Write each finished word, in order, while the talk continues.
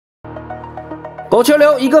狗球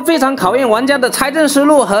流一个非常考验玩家的猜阵思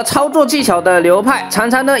路和操作技巧的流派，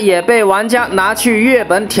常常呢也被玩家拿去月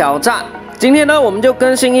本挑战。今天呢，我们就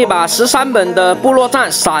更新一把13本的部落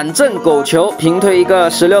战闪震狗球，平推一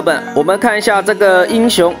个16本。我们看一下这个英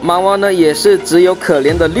雄盲王呢，也是只有可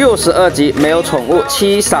怜的62级，没有宠物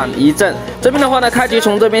，7闪1震。这边的话呢，开局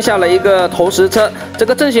从这边下了一个投石车，这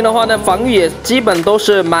个阵型的话呢，防御也基本都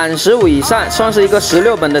是满15以上，算是一个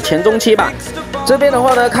16本的前中期吧。这边的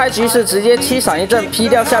话呢，开局是直接7闪1震，劈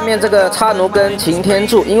掉下面这个叉奴跟擎天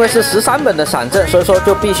柱，因为是13本的闪阵，所以说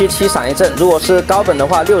就必须7闪1震。如果是高本的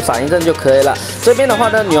话，6闪1震就可以了。这边的话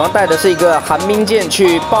呢，女王带的是一个寒冰剑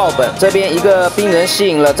去爆本，这边一个冰人吸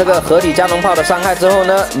引了这个合体加农炮的伤害之后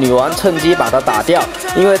呢，女王趁机把它打掉，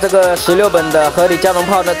因为这个16本的合体加农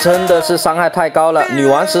炮呢，真的是伤害太高了。女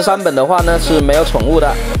王13本的话呢是没有宠物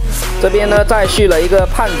的。这边呢再续了一个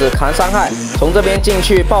胖子扛伤害，从这边进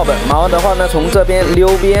去爆本。盲王的话呢，从这边溜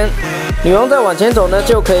边，女王再往前走呢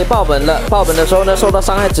就可以爆本了。爆本的时候呢，受到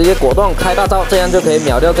伤害直接果断开大招，这样就可以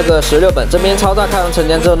秒掉这个16本。这边超炸开完城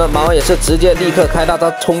墙之后呢，盲王也是直接立刻开大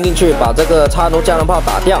招冲进去把这个叉奴加农炮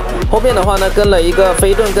打掉。后面的话呢跟了一个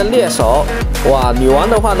飞盾跟猎手，哇，女王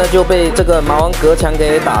的话呢就被这个盲王隔墙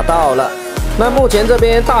给打到了。那目前这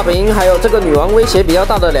边大本营还有这个女王威胁比较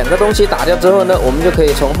大的2个东西打掉之后呢，我们就可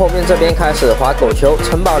以从后面这边开始滑狗球。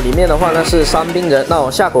城堡里面的话呢是3冰人，那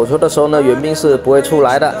我下狗球的时候呢，援兵是不会出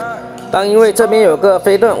来的。但因为这边有个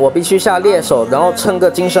飞盾，我必须下猎手，然后蹭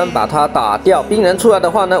个金身把它打掉。冰人出来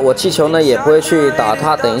的话呢，我气球呢也不会去打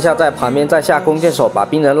它，等一下在旁边再下弓箭手把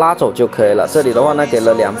冰人拉走就可以了。这里的话呢给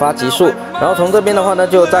了2发急速，然后从这边的话呢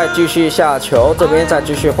就再继续下球，这边再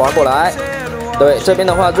继续滑过来。对，这边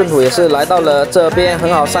的话闰土也是来到了这边，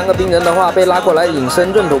很好，3个冰人的话被拉过来隐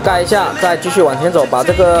身，闰土盖一下，再继续往前走，把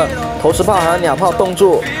这个投石炮还有鸟炮冻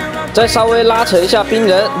住。再稍微拉扯一下冰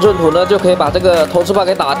人，闰土呢就可以把这个投石炮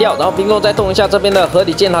给打掉，然后冰肉再动一下这边的合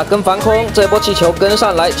体箭塔跟防空，这一波气球跟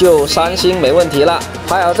上来就3星没问题了。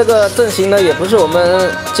还有这个阵型呢，也不是我们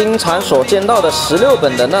经常所见到的16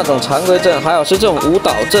本的那种常规阵，还有是这种舞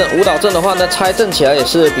蹈阵。舞蹈阵的话呢，拆阵起来也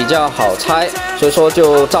是比较好拆，所以说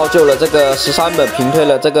就造就了这个13本平推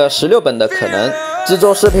了这个16本的可能。制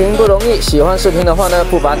作视频不容易，喜欢视频的话呢，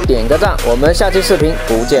不妨点个赞。我们下期视频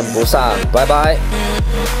不见不散，拜拜。